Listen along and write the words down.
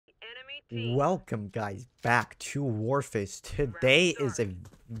Welcome guys back to Warface. Today is a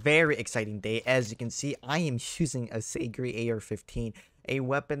very exciting day. As you can see, I am using a Sai Dry AR-15, a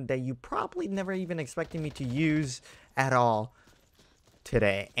weapon that you probably never even expected me to use at all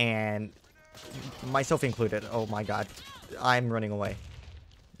today, and myself included. Oh my god, I'm running away.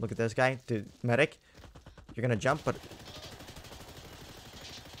 Look at this guy, dude. Medic, you're gonna jump, but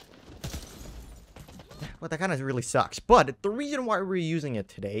well, that kind of really sucks. But the reason why we're using it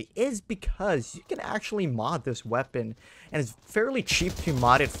today is because you can actually mod this weapon, and it's fairly cheap to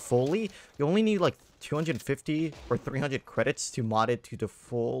mod it fully. You only need like 250 or 300 credits to mod it to the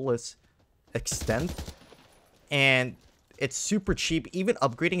fullest extent, and it's super cheap. Even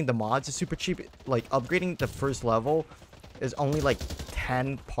upgrading the mods is super cheap. Like upgrading the first level is only like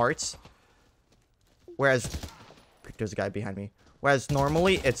 10 parts, whereas there's a guy behind me. Whereas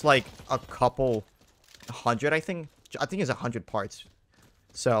normally it's like a couple 100, I think it's 100 parts,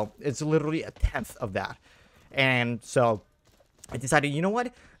 so it's literally a tenth of that. And so I decided, you know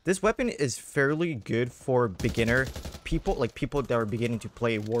what, this weapon is fairly good for beginner people, like people that are beginning to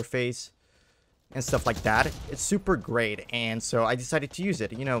play Warface and stuff like that. It's super great, and so I decided to use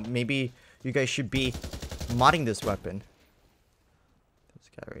it. You know, maybe you guys should be modding this weapon. There's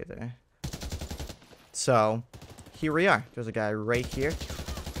a guy right there. So here we are. There's a guy right here.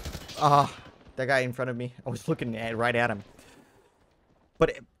 That guy in front of me, I was looking right at him.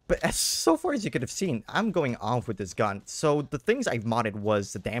 But as so far as you could have seen, I'm going off with this gun. So the things I modded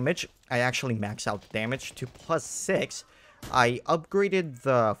was the damage. I actually maxed out damage to +6. I upgraded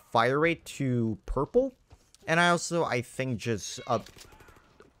the fire rate to purple. And I also, I think, just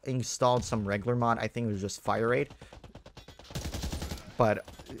installed some regular mod. I think it was just fire rate. But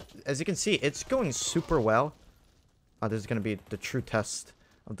as you can see, it's going super well. This is going to be the true test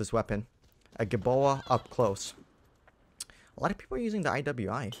of this weapon. A Gaboa up close. A lot of people are using the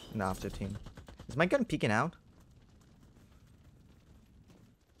IWI in the opposite team. Is my gun peeking out?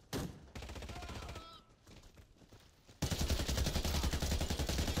 Is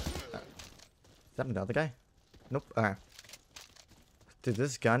that another guy? Nope. Alright. Dude,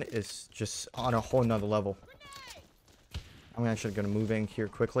 this gun is just on a whole nother level. I'm actually gonna move in here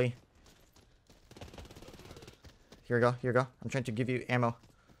quickly. Here we go. Here we go. I'm trying to give you ammo.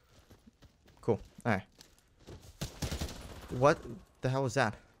 Cool. Alright. What the hell was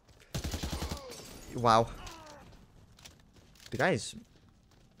that? Wow. The guys.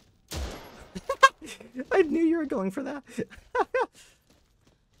 I knew you were going for that.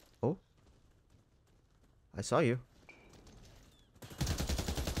 Oh. I saw you.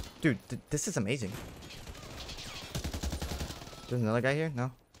 Dude, this is amazing. There's another guy here? No?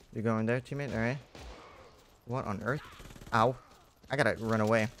 You're going there, teammate? Alright. What on earth? Ow. I gotta run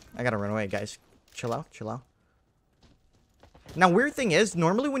away. I gotta run away, guys. Chill out, chill out. Now, weird thing is,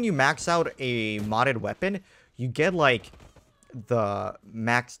 normally when you max out a modded weapon, you get, like, the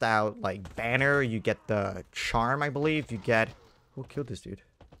maxed out, like, banner. You get the charm, I believe. You get... Who killed this dude?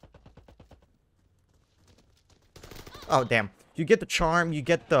 Oh, damn. You get the charm, you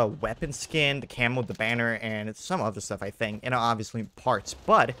get the weapon skin, the camo, the banner, and it's some other stuff, I think. And obviously parts.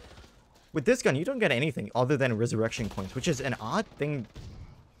 But with this gun, you don't get anything other than resurrection points, which is an odd thing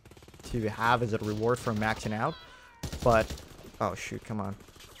to have as a reward for maxing out. But, oh shoot, come on.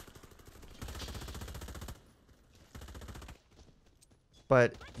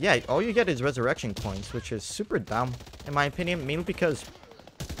 But, yeah, all you get is resurrection points, which is super dumb, in my opinion, mainly because...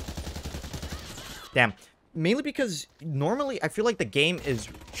 Damn. Mainly because, normally, I feel like the game is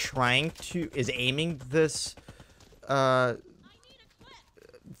aiming this, modding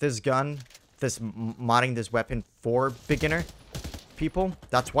this weapon for beginner people.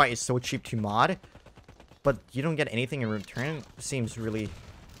 That's why it's so cheap to mod. But you don't get anything in return. It seems really,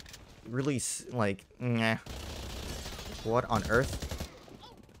 like, nah. What on earth?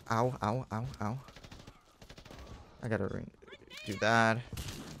 Ow, ow, ow, ow. I gotta do that.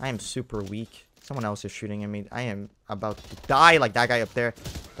 I am super weak. Someone else is shooting at me. I am about to die like that guy up there.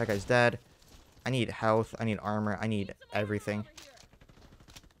 That guy's dead. I need health. I need armor. I need everything.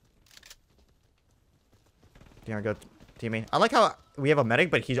 There we go, teammate. I like how we have a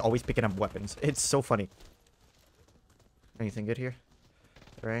medic, but he's always picking up weapons. It's so funny. Anything good here?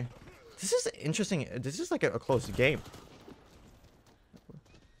 Alright. This is interesting. This is like a close game.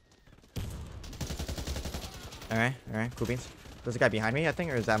 Alright, alright. Cool beans. There's a guy behind me, I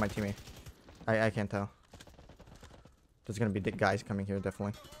think, or is that my teammate? I can't tell. There's gonna be guys coming here,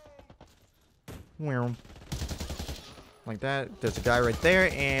 definitely. Like that. There's a guy right there,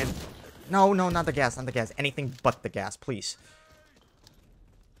 and... No, not the gas, not the gas. Anything but the gas, please.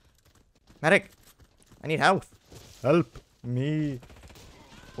 Medic! I need health. Help me.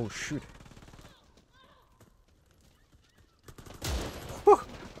 Oh, shoot.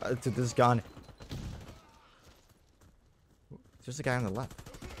 Dude, this gun. There's a guy on the left.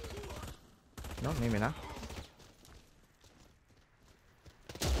 No, maybe not.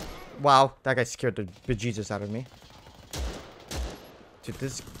 Wow, that guy scared the bejesus out of me. Dude,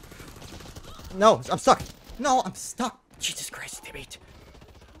 this... No, I'm stuck. No, I'm stuck. Jesus Christ, teammate.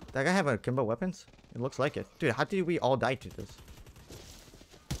 That guy have akimbo weapons? It looks like it. Dude, how did we all die to this?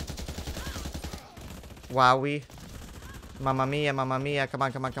 Wowie. Mamma mia, mamma mia. Come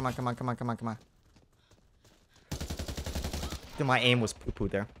on, come on, come on, come on, come on, come on, come on. Dude, my aim was poo-poo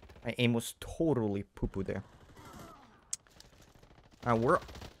there. My aim was totally poo-poo there. We're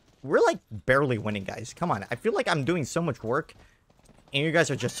like barely winning, guys. Come on. I feel like I'm doing so much work and you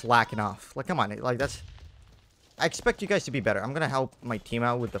guys are just slacking off. Like, come on. Like, that's... I expect you guys to be better. I'm gonna help my team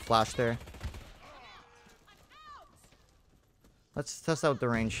out with the flash there. Let's test out the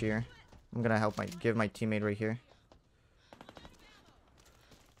range here. I'm gonna give my teammate right here.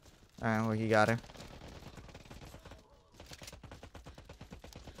 Alright, well, he got her.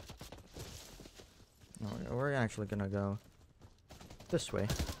 Oh, we're actually gonna go this way.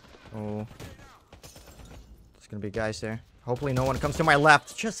 Oh. There's gonna be guys there. Hopefully no one comes to my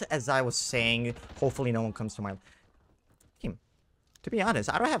left. Just as I was saying, hopefully no one comes to my team. To be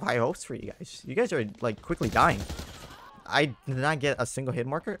honest, I don't have high hopes for you guys. You guys are, like, quickly dying. I did not get a single hit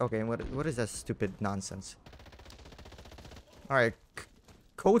marker? Okay, what is that stupid nonsense? Alright.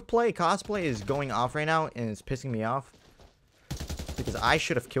 Cosplay is going off right now, and it's pissing me off. Because I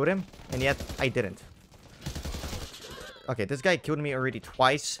should have killed him, and yet I didn't. Okay, this guy killed me already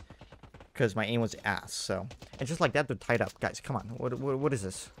twice. Because my aim was ass, so... And just like that, they're tied up. Guys, come on. What is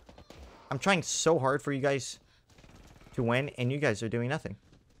this? I'm trying so hard for you guys to win, and you guys are doing nothing.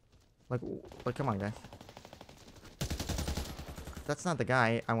 Like, come on, guys. That's not the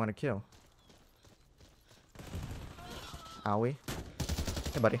guy I want to kill. Owie.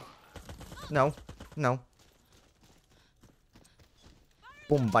 Hey, buddy. No. No.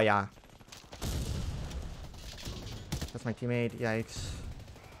 Boombaya. That's my teammate. Yikes.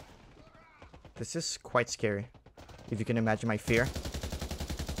 This is quite scary. If you can imagine my fear.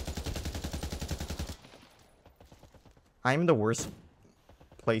 I'm the worst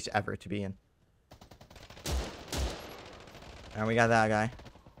place ever to be in. And we got that guy.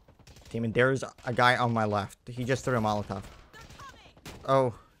 Team, and there's a guy on my left. He just threw a Molotov.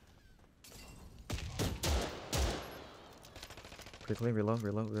 Oh. Quickly, reload.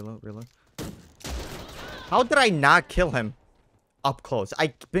 How did I not kill him up close?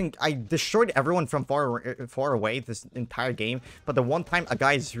 I destroyed everyone from far away this entire game, but the one time a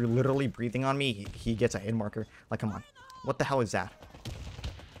guy is literally breathing on me, he gets a hit marker. Like, come on. What the hell is that?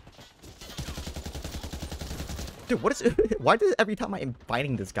 Dude, what is... Why does every time I'm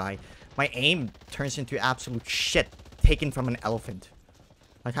fighting this guy, my aim turns into absolute shit taken from an elephant?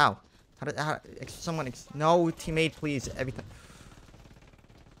 Like, how? No, teammate, please. Every time.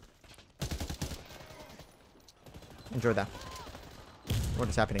 Enjoy that. What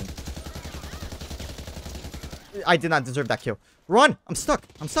is happening? I did not deserve that kill. Run! I'm stuck.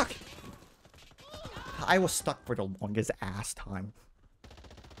 I was stuck for the longest ass time.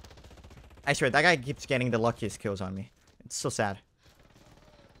 I swear, that guy keeps getting the luckiest kills on me. It's so sad.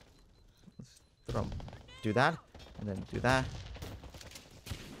 Let's do that, and then do that.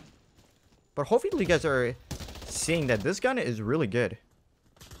 But hopefully you guys are seeing that this gun is really good.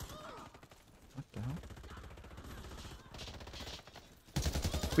 What the hell?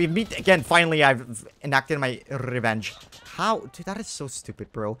 We meet again. Finally, I've enacted my revenge. How? Dude, that is so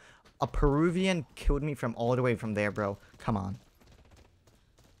stupid, bro. A Peruvian killed me from all the way from there, bro. Come on.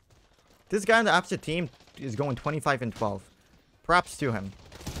 This guy on the opposite team is going 25 and 12. Props to him.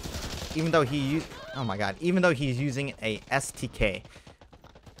 Even though oh my god. Even though he's using a STK.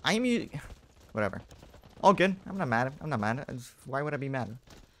 Whatever. All good. I'm not mad. Why would I be mad?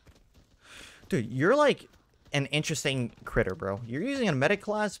 Dude, you're like an interesting critter, bro. You're using a medic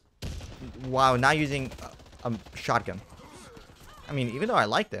class. Wow, not using a shotgun. I mean, even though I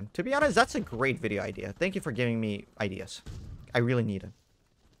like them. To be honest, that's a great video idea. Thank you for giving me ideas. I really need it.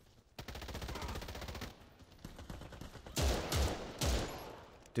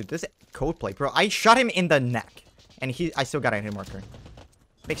 Dude, this code play, bro. I shot him in the neck. And I still got a hit marker.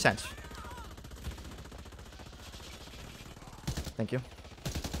 Makes sense. Thank you.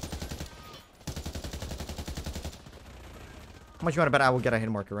 How much you want to bet I will get a hit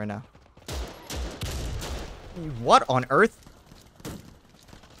marker right now? What on earth?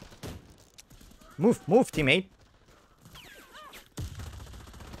 Move, teammate.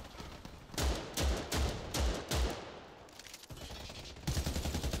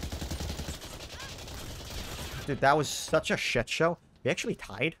 Dude, that was such a shit show. We actually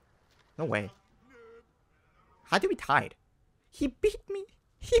tied? No way. How did we tied? He beat me.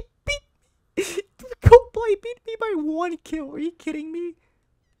 He beat me. Coldplay beat me by 1 kill. Are you kidding me?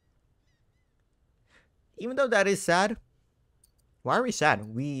 Even though that is sad. Why are we sad?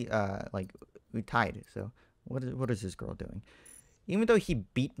 We tied. So what is this girl doing? Even though he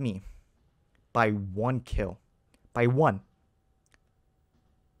beat me by 1 kill. By 1.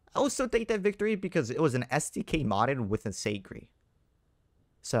 I will still take that victory because it was an SDK modded with a Sai Dry.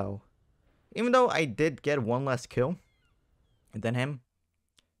 So, even though I did get 1 less kill than him,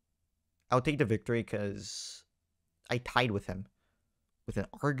 I'll take the victory because I tied with him with an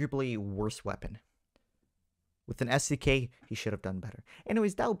arguably worse weapon. With an SDK, he should have done better.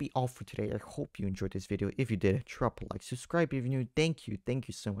 Anyways, that will be all for today. I hope you enjoyed this video. If you did, drop a like, subscribe if you're new. Thank you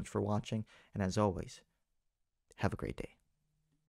so much for watching. And as always, have a great day.